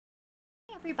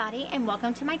Everybody, and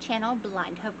welcome to my channel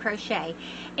Blind Hope Crochet.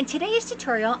 In today's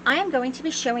tutorial I am going to be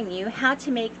showing you how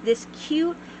to make this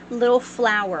cute little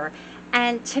flower,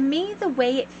 and to me the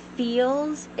way it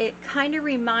feels, it kind of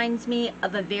reminds me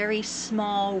of a very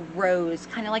small rose,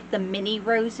 kind of like the mini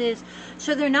roses.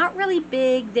 So they're not really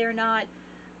big, they're not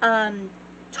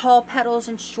tall petals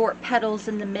and short petals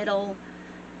in the middle.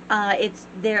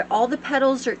 All the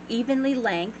petals are evenly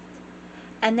length,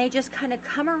 and they just kind of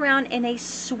come around in a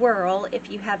swirl if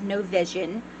you have no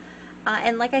vision.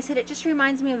 And like I said, it just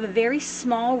reminds me of a very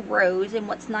small rose, and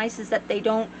what's nice is that they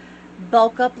don't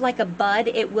bulk up like a bud.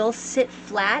 It will sit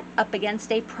flat up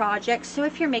against a project, so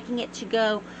if you're making it to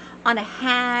go on a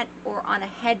hat or on a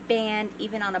headband,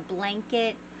 even on a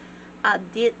blanket,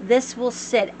 this will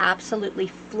sit absolutely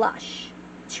flush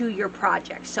to your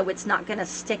project, so it's not going to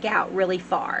stick out really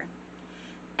far.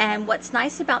 And what's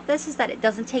nice about this is that it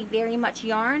doesn't take very much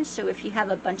yarn, so if you have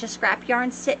a bunch of scrap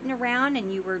yarn sitting around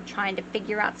and you were trying to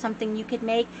figure out something you could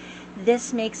make,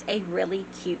 this makes a really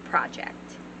cute project.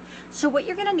 So what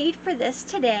you're going to need for this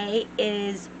today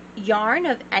is yarn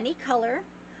of any color.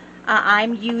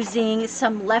 I'm using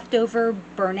some leftover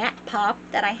Bernat pop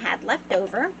that I had left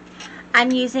over. I'm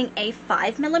using a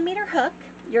 5mm hook.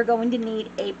 You're going to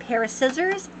need a pair of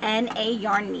scissors and a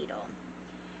yarn needle.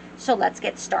 So let's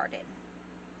get started.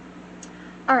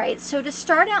 Alright, so to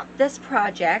start out this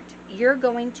project, you're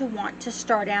going to want to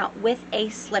start out with a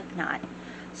slip knot.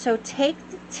 So take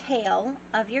the tail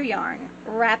of your yarn,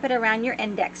 wrap it around your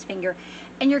index finger,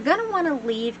 and you're going to want to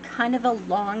leave kind of a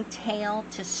long tail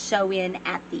to sew in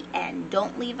at the end.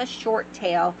 Don't leave a short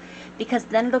tail, because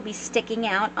then it'll be sticking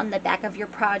out on the back of your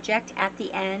project at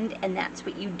the end, and that's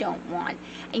what you don't want.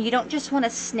 And you don't just want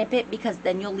to snip it, because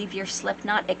then you'll leave your slip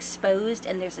knot exposed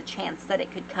and there's a chance that it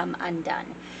could come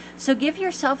undone. So give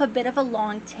yourself a bit of a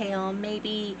long tail,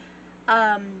 maybe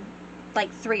like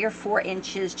 3 or 4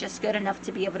 inches, just good enough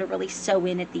to be able to really sew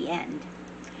in at the end.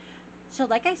 So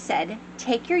like I said,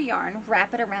 take your yarn,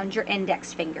 wrap it around your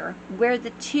index finger. Where the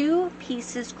two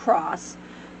pieces cross,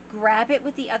 grab it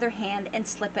with the other hand and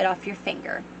slip it off your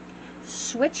finger.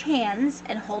 Switch hands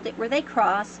and hold it where they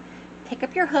cross, pick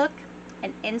up your hook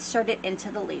and insert it into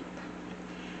the loop.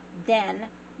 Then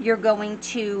you're going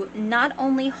to not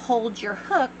only hold your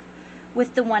hook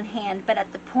with the one hand, but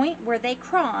at the point where they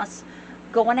cross,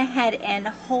 go on ahead and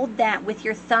hold that with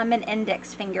your thumb and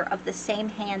index finger of the same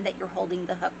hand that you're holding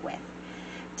the hook with.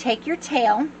 Take your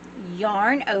tail,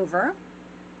 yarn over,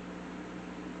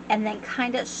 and then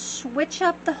kind of switch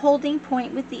up the holding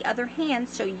point with the other hand,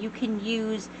 so you can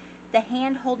use the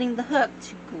hand holding the hook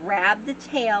to grab the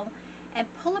tail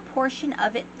and pull a portion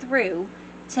of it through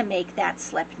to make that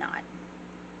slip knot.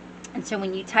 And so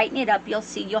when you tighten it up, you'll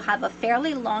see you'll have a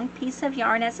fairly long piece of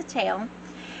yarn as a tail,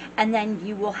 and then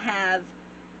you will have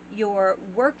your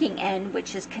working end,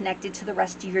 which is connected to the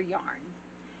rest of your yarn.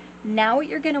 Now what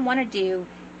you're going to want to do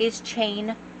is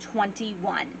chain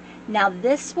 21. Now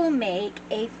this will make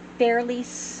a fairly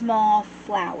small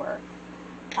flower.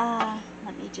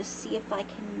 Let me just see if I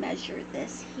can measure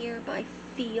this here by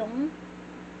feel.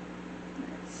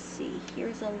 Let's see,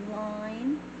 here's a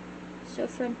line. So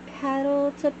from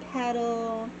petal to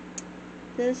petal,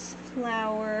 this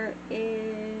flower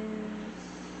is,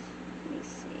 let me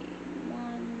see,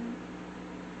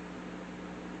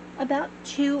 about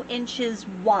 2 inches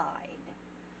wide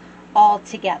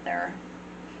altogether,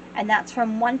 and that's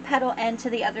from one petal end to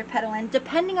the other petal end,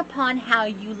 depending upon how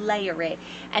you layer it,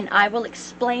 and I will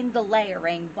explain the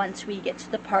layering once we get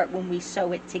to the part when we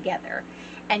sew it together,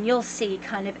 and you'll see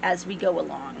kind of as we go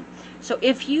along. So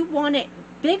if you want it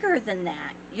bigger than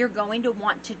that, you're going to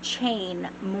want to chain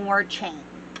more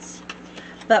chains.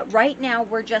 But right now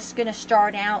we're just going to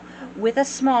start out with a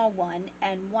small one,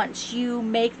 and once you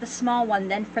make the small one,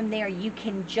 then from there you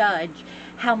can judge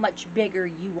how much bigger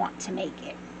you want to make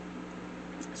it.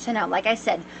 So now, like I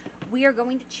said, we are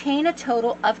going to chain a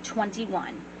total of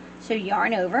 21. So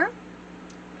yarn over,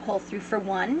 pull through for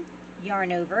 1,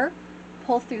 yarn over,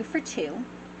 pull through for 2,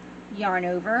 yarn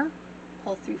over,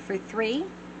 pull through for 3,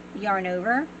 yarn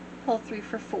over, pull through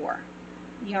for 4,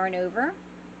 yarn over,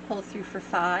 pull through for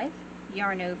 5,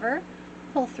 yarn over,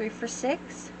 pull through for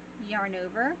 6, yarn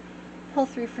over, pull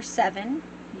through for 7,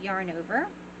 yarn over,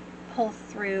 pull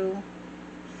through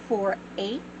for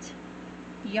 8,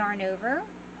 yarn over,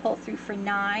 pull through for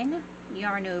 9,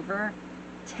 yarn over,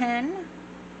 10,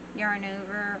 yarn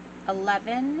over,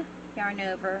 11, yarn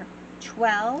over,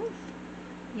 12,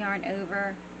 yarn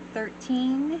over,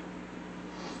 13,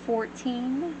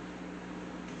 14,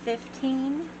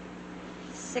 15,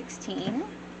 16,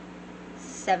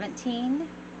 17,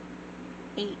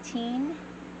 18,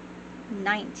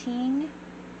 19,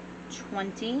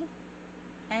 20,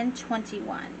 and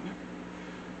 21.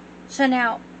 So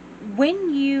now,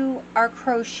 when you are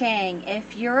crocheting,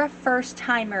 if you're a first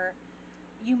timer,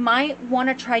 you might want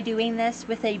to try doing this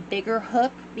with a bigger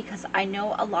hook, because I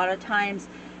know a lot of times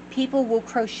people will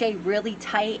crochet really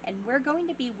tight, and we're going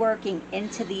to be working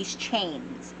into these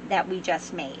chains that we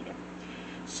just made.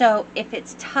 So if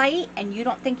it's tight and you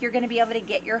don't think you're going to be able to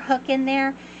get your hook in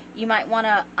there, you might want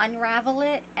to unravel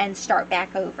it and start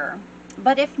back over.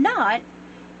 But if not,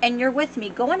 and you're with me,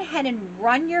 go on ahead and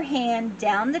run your hand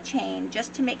down the chain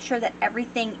just to make sure that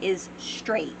everything is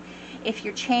straight. If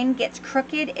your chain gets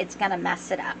crooked, it's going to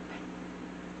mess it up.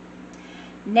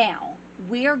 Now,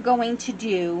 we are going to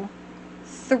do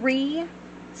 3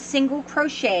 single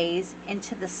crochets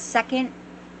into the second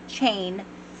chain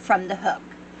from the hook.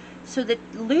 So the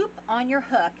loop on your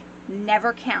hook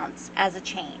never counts as a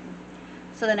chain.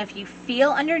 So then if you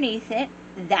feel underneath it,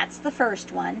 that's the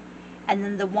first one, and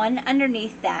then the one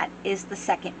underneath that is the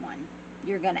second one.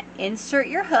 You're going to insert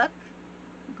your hook,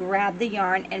 grab the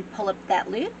yarn and pull up that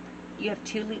loop. You have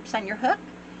 2 loops on your hook,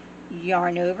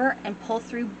 yarn over and pull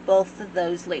through both of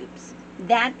those loops.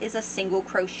 That is a single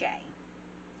crochet.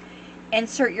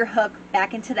 Insert your hook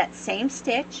back into that same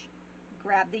stitch,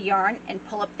 grab the yarn and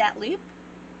pull up that loop,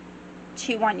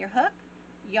 2 on your hook,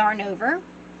 yarn over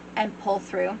and pull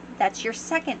through. That's your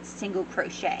second single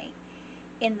crochet.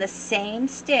 In the same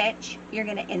stitch, you're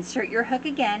going to insert your hook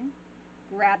again,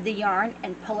 grab the yarn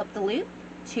and pull up the loop,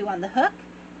 2 on the hook,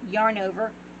 yarn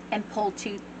over and pull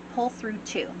through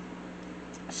 2.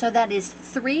 So that is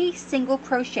 3 single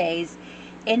crochets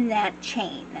in that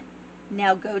chain.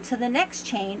 Now go to the next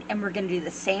chain and we're going to do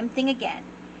the same thing again.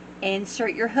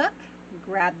 Insert your hook,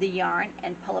 grab the yarn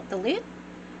and pull up the loop,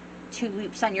 2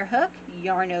 loops on your hook,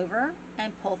 yarn over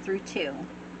and pull through 2.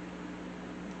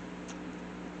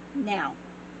 Now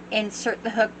insert the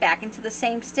hook back into the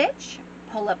same stitch,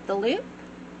 pull up the loop,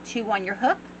 2 on your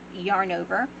hook, yarn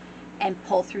over and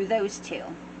pull through those 2.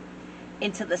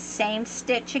 Into the same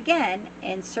stitch again,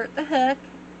 insert the hook,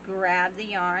 grab the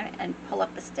yarn and pull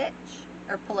up a stitch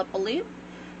or pull up a loop,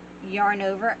 yarn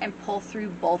over and pull through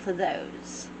both of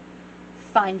those.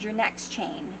 Find your next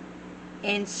chain,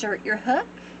 insert your hook,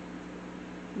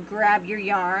 grab your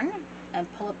yarn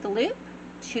and pull up the loop,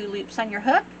 2 loops on your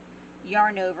hook,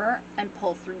 yarn over and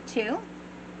pull through 2.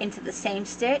 Into the same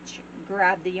stitch,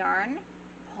 grab the yarn,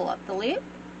 pull up the loop,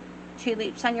 2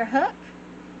 loops on your hook,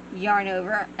 yarn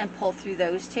over and pull through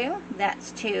those 2.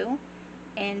 That's 2.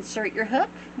 Insert your hook,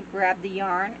 grab the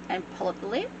yarn and pull up the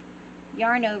loop,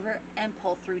 yarn over and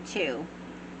pull through 2.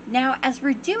 Now as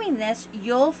we're doing this,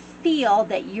 you'll feel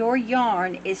that your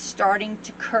yarn is starting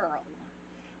to curl.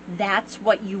 That's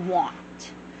what you want.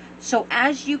 So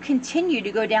as you continue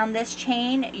to go down this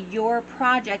chain, your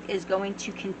project is going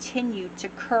to continue to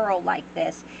curl like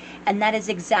this, and that is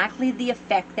exactly the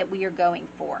effect that we are going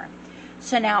for.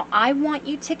 So now I want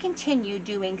you to continue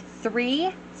doing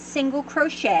 3 single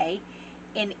crochet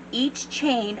in each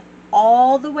chain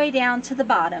all the way down to the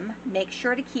bottom. Make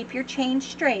sure to keep your chain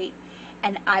straight,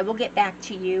 and I will get back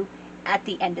to you at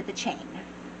the end of the chain.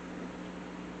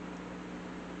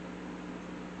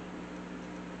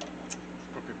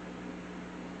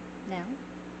 Now,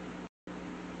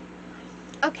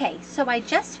 okay, so I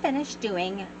just finished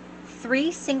doing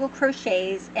 3 single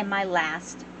crochets in my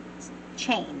last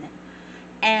chain,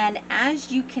 and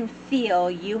as you can feel,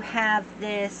 you have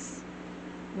this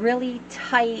really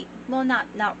tight, well,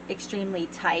 not extremely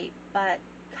tight, but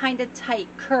kind of tight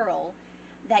curl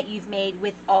that you've made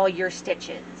with all your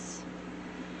stitches.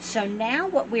 So now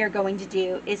what we are going to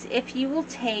do is, if you will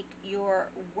take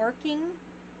your working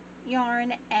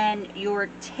yarn and your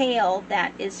tail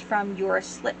that is from your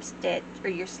slip stitch or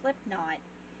your slip knot,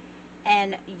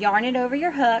 and yarn it over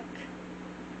your hook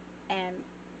and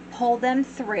pull them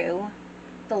through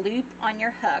the loop on your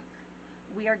hook,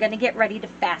 we are going to get ready to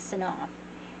fasten off.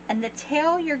 And the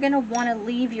tail you're going to want to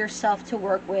leave yourself to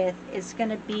work with is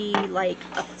going to be like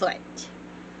a foot.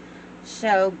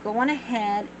 So go on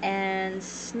ahead and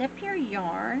snip your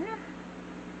yarn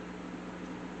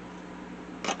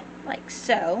like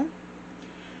so,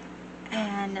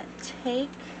 and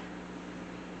take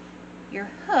your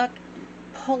hook and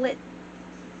pull it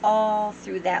all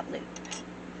through that loop.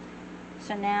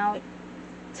 So now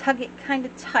tug it kind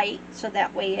of tight so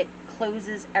that way it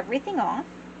closes everything off.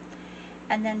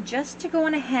 And then just to go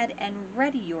on ahead and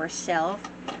ready yourself,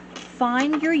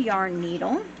 find your yarn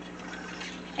needle,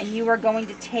 and you are going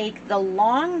to take the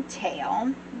long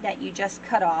tail that you just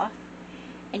cut off,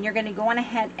 and you're going to go on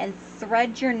ahead and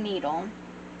thread your needle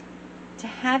to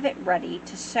have it ready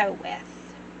to sew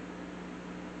with.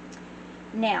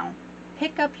 Now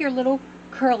pick up your little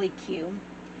curly cue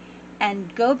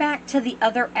and go back to the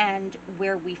other end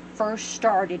where we first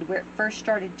started, where it first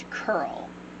started to curl.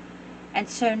 And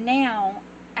so now,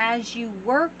 as you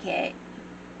work it,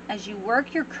 as you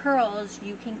work your curls,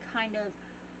 you can kind of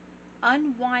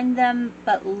unwind them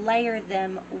but layer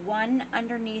them one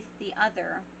underneath the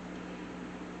other.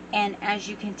 And as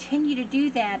you continue to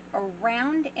do that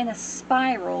around in a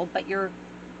spiral, but you're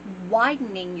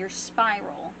widening your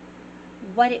spiral,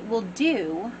 what it will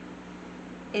do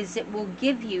is it will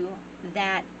give you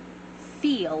that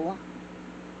feel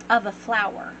of a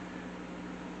flower.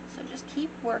 So just keep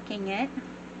working it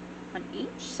on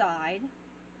each side.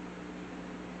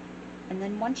 And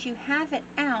then once you have it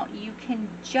out, you can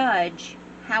judge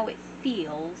how it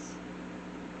feels.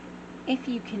 If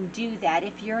you can do that,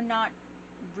 if you're not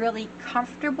really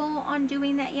comfortable on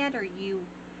doing that yet, or you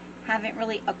haven't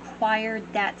really acquired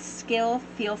that skill,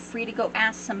 feel free to go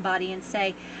ask somebody and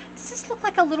say, does this look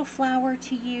like a little flower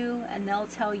to you? And they'll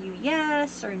tell you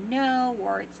yes or no,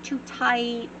 or it's too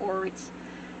tight, or it's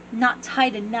not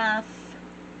tight enough.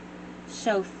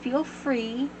 So feel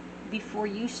free before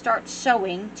you start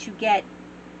sewing to get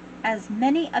as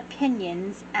many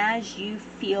opinions as you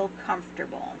feel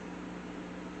comfortable.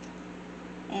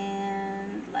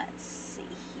 And let's see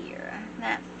here,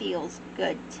 that feels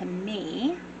good to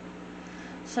me.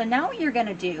 So now what you're going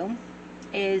to do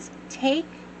is take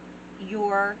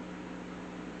your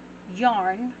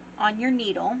yarn on your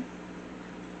needle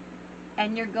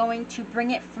and you're going to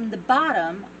bring it from the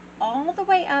bottom all the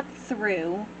way up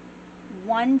through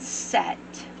one set,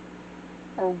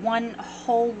 or one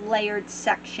whole layered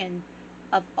section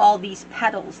of all these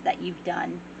petals that you've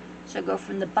done. So go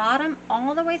from the bottom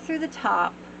all the way through the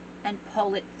top and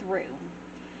pull it through.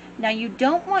 Now you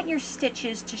don't want your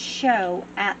stitches to show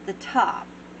at the top.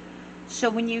 So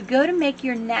when you go to make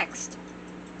your next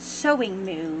sewing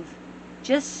move,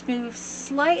 just move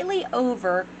slightly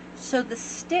over so the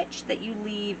stitch that you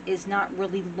leave is not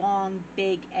really long,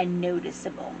 big, and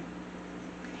noticeable.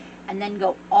 And then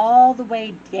go all the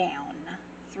way down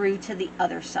through to the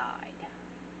other side.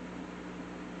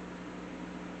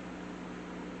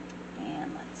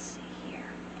 And let's see here.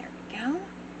 There we go.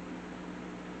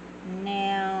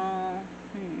 Now,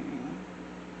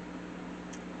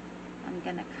 I'm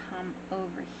going to come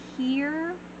over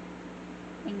here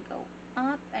and go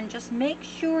up and just make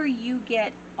sure you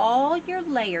get all your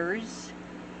layers,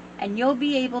 and you'll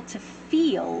be able to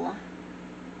feel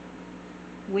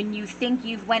when you think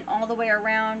you've went all the way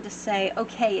around to say,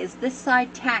 okay, is this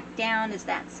side tacked down? Is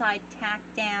that side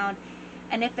tacked down?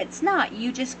 And if it's not,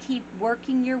 you just keep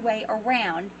working your way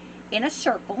around in a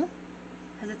circle,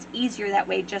 because it's easier that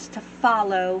way just to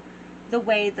follow the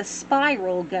way the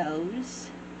spiral goes,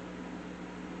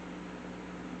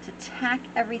 to tack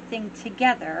everything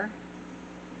together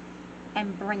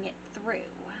and bring it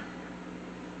through.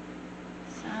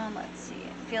 So let's see,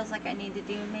 it feels like I need to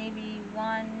do maybe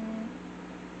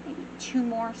two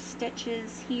more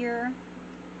stitches here.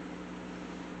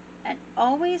 And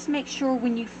always make sure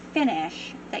when you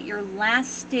finish that your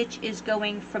last stitch is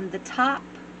going from the top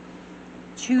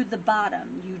to the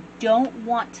bottom. You don't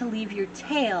want to leave your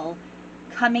tail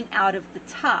coming out of the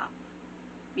top,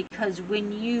 because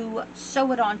when you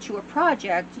sew it onto a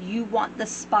project, you want the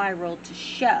spiral to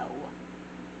show.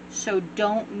 So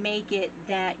don't make it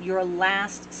that your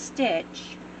last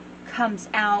stitch comes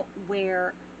out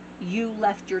where you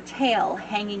left your tail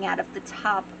hanging out of the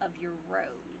top of your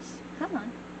rows. Come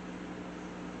on.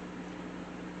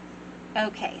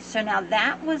 Okay, so now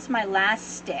that was my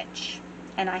last stitch,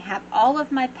 and I have all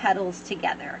of my petals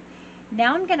together.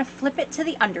 Now I'm going to flip it to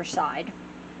the underside.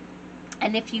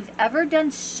 And if you've ever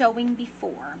done sewing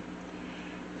before,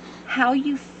 how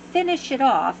you finish it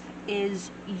off is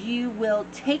you will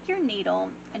take your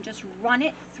needle and just run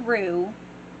it through,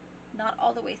 not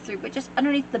all the way through, but just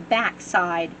underneath the back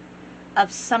side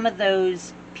of some of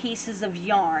those pieces of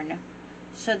yarn,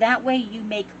 so that way you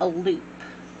make a loop.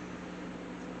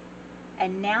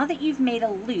 And now that you've made a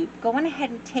loop, go on ahead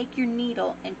and take your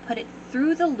needle and put it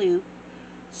through the loop,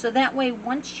 so that way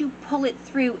once you pull it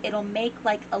through, it'll make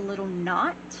like a little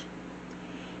knot,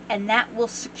 and that will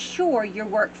secure your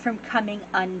work from coming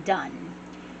undone.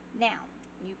 Now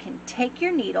you can take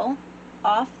your needle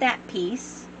off that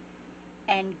piece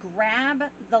and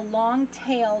grab the long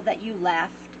tail that you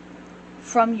left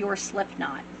from your slip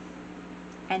knot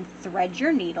and thread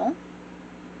your needle,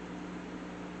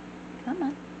 come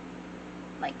on,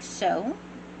 like so.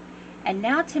 And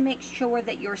now to make sure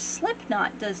that your slip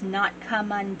knot does not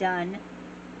come undone,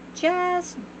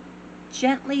 just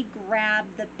gently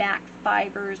grab the back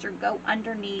fibers or go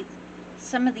underneath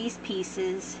some of these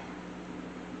pieces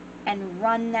and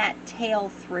run that tail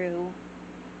through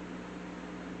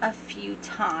a few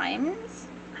times.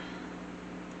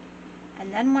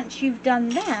 And then once you've done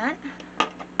that,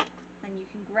 then you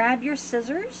can grab your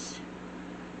scissors,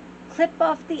 clip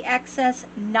off the excess,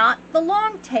 not the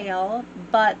long tail,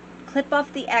 but clip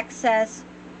off the excess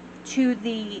to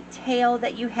the tail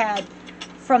that you had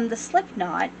from the slip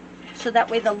knot, so that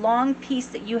way the long piece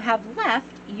that you have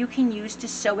left you can use to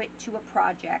sew it to a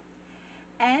project.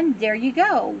 And there you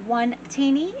go, one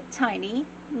teeny tiny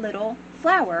little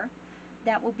flower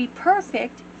that will be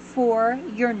perfect for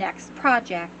your next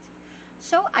project.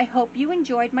 So I hope you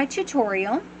enjoyed my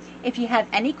tutorial. If you have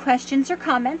any questions or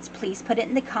comments, please put it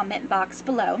in the comment box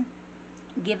below.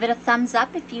 Give it a thumbs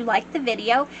up if you like the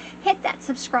video. Hit that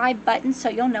subscribe button so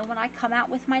you'll know when I come out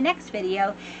with my next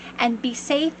video. And be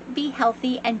safe, be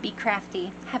healthy, and be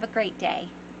crafty. Have a great day.